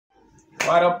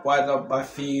What up,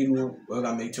 Bafiru?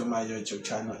 Welcome back to my YouTube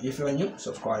channel. If you're new,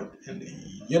 subscribe and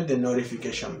hit the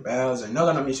notification bells. And not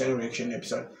gonna miss any reaction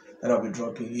episode that I'll be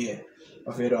dropping here.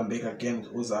 Bafiru, I'm back again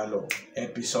with Uzalo,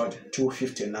 episode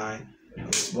 259.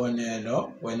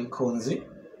 Sibonelo when Kunzi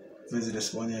visited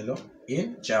Sibonelo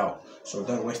in jail. So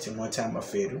without wasting more time,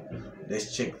 Bafiru,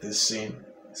 let's check this scene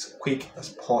as quick as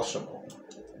possible.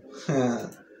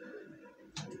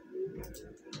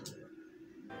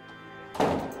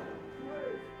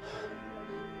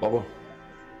 Baba.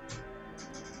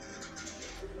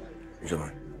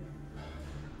 Njoman.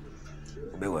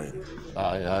 Ubekwa yini?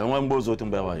 Hayi ungangibuzwa ukuthi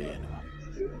ngibekwa yini.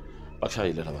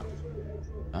 Bakushayile laba.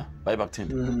 Ha? Bayi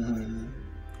bakuthini?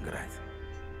 Right.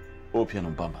 Uphi yena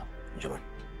umpamba? Njoman.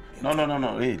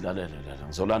 No. Hey, lalela.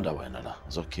 Ngizolanda wena la.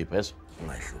 Ngizokukhipha yeso.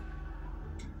 Ungayihluki.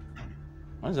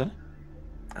 Kanjani?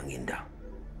 Angindawo.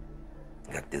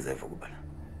 Ngiyakudeserve ukuba la.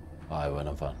 Hayi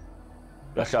wena mfana.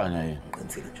 Uyahlanya yini?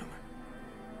 Ngiqinisile Njoman.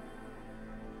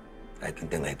 Ayikho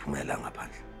into engayiphumela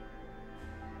ngaphandle.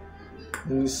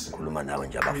 Ngikhuluma nawe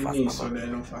nje abafazi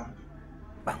mfana.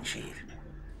 Bangishiyile.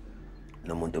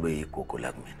 Nomuntu obeyigugu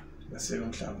la kumina. Ngasekho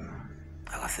emhlabeni.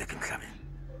 Akasekho emhlabeni.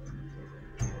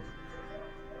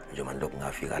 Njengoba lokhu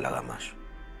ngafika la kamasho.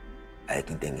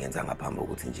 Ayikho into engiyenza ngaphambi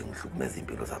kokuthi nje ngihlukumeze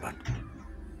impilo zabantu.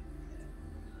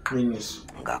 Qiniso.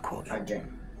 Ngakho ke Again.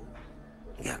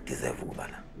 Ngiyakudeserve ukuba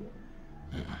la.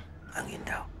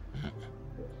 Angindawo.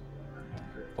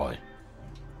 Boy.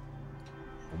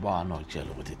 Ubani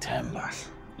okutshela ukuthi ithemba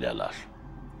liyalahlwa.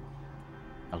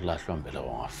 Akulahlwa mbele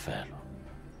kongafelwa.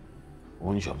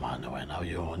 Unjomane wena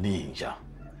uyoninja.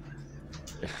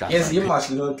 Yes, you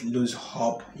must not lose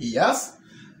hope. Yes,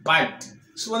 but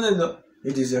Sibonelo,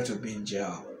 you deserve to be in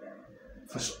jail.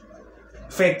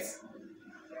 Fact.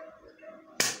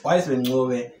 Wise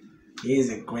Bengobe, he is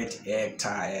a great actor,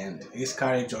 and his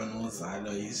character on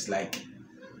Uzalo is like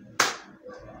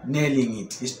nailing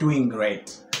it. He's doing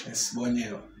great.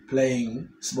 Sibonelo playing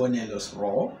Sibonelo's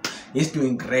role. He's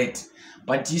doing great.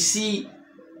 But you see,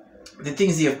 the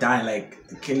things he have done, like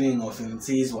the killing of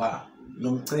Nsizwa,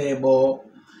 Nomcebo,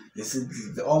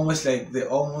 almost like they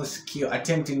almost kill,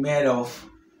 attempting murder of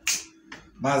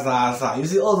Mazaza. You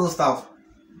see all those stuff.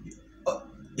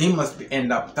 He must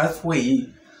end up.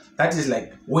 That is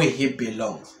like where he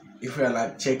belongs. If we are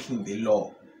like checking the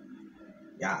law,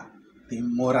 yeah, the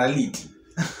morality.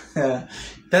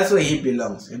 That's where he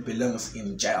belongs. He belongs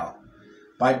in jail.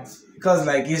 But because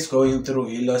like he's going through,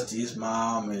 he lost his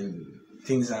mom and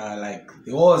things are like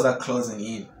the walls are closing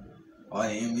in on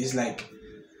him. It's like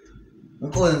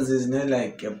Nkonzi is not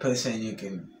like a person you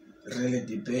can really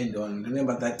depend on.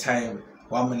 Remember that time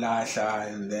Wamilasha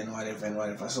and then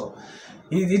whatever. So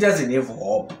he doesn't have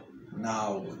hope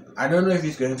now. I don't know if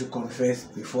he's going to confess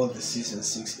before the season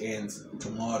 6 ends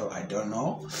tomorrow. I don't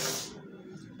know.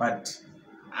 But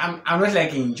I'm not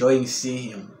like enjoying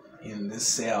seeing him in this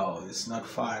cell. It's not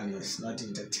fun, it's not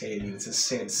entertaining, it's a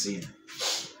sad scene.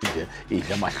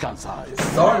 Ile mahlanza.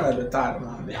 Zona lo tata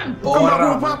man.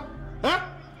 Yangibora.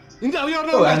 Indawo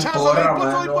yona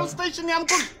ngiyachasa police station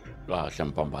yamkhulu. Kahle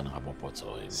mpambana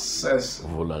ngabopotso. Ses.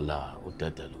 Vula la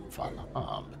udedela umfana.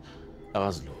 Ahambe.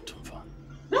 Akazilutho mfana.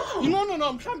 No,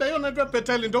 mhlawumbe yona into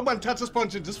ebhetele into yokuba ndithathe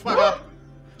isponge ndisifaka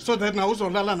so that na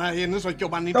uzolala naye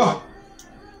nizotyoba nito.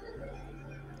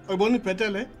 Uyibona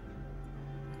ibhetele?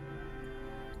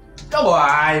 Oh,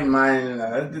 hi man,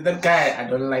 that guy, I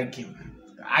don't like him.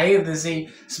 I hear they say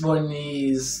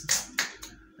Siboni's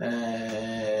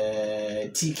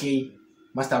TK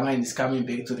Mastermind is coming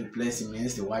back to replace him.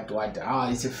 It's the what?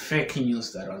 It's a fake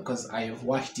news, that one, because I have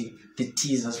watched the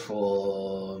teasers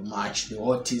for March, the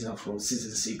whole teaser for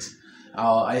season 6.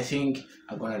 I think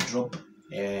I'm gonna drop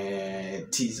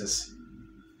teasers.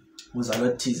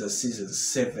 Uzalo teaser season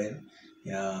 7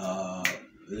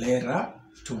 later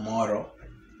tomorrow.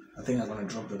 I think I'm gonna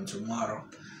drop them tomorrow,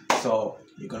 so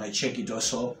you're gonna check it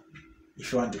also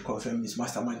if you want to confirm his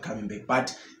Mastermind coming back.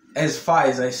 But as far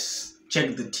as I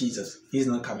check the teasers, he's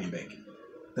not coming back.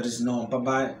 There is no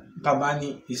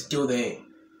Pabani is still there.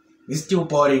 He's still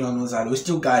boring on Uzalo. We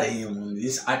still got him.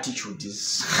 This attitude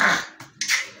is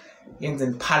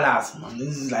in palace, man.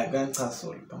 This is like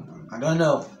I don't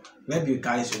know. Maybe you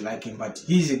guys will like him, but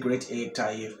he's a great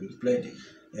actor. He has been played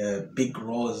big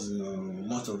roles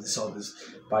most of the service,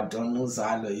 but on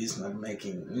Uzalo he's not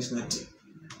making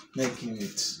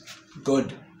it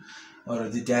good. Or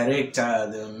the director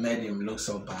that made him look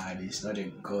so bad, he's not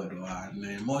a good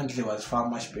one. Monthly was far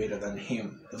much better than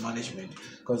him, the management,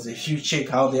 because if you check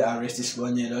how they arrested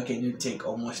Sibonelo, can you take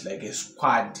almost like a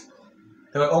squad?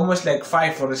 There were almost like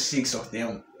 5 or 6 of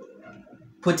them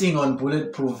putting on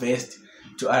bulletproof vest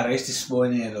to arrest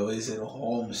Sibonelo. He's at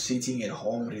home, sitting at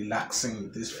home, relaxing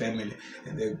with his family,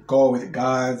 and they go with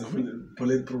guns,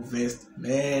 bulletproof vest.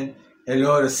 Man, a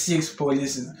lot of 6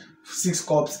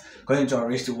 cops going to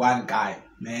arrest one guy.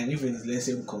 Man, even his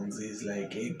lesson comes is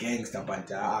like a gangster, but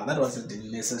that wasn't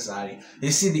necessary.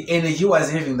 You see, the energy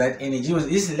was having that energy.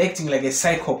 He's acting like a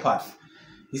psychopath.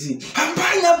 You see,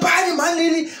 man,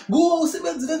 lady, go, he's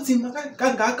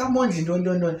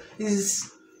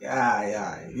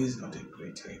not a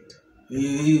great actor.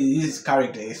 His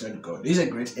character is not good. He's a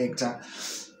great actor,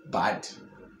 but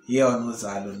here on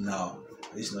Uzalo now,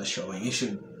 he's not showing.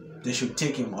 They should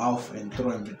take him off and throw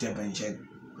him to Durban jail.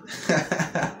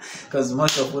 Because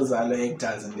most of Uzalo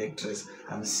actors and actresses,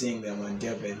 I'm seeing them on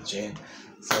Durban jail.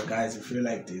 So guys, if you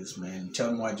like this, man,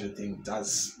 tell me what you think. Do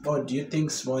you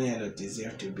think Sibonelo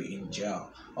deserves to be in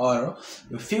jail, or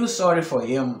you feel sorry for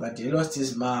him that he lost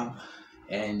his mom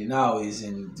and now he's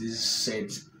in this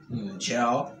said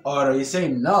jail, or you say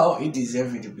no, he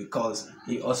deserves it because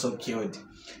he also killed,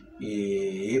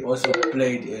 he also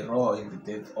played a role in the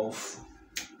death of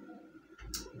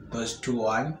those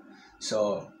 2-1,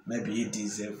 so maybe he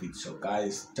deserves it. So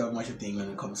guys, tell me what you think in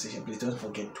the comment section. Please don't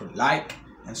forget to like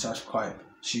and subscribe.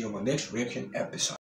 See you on the next reaction episode.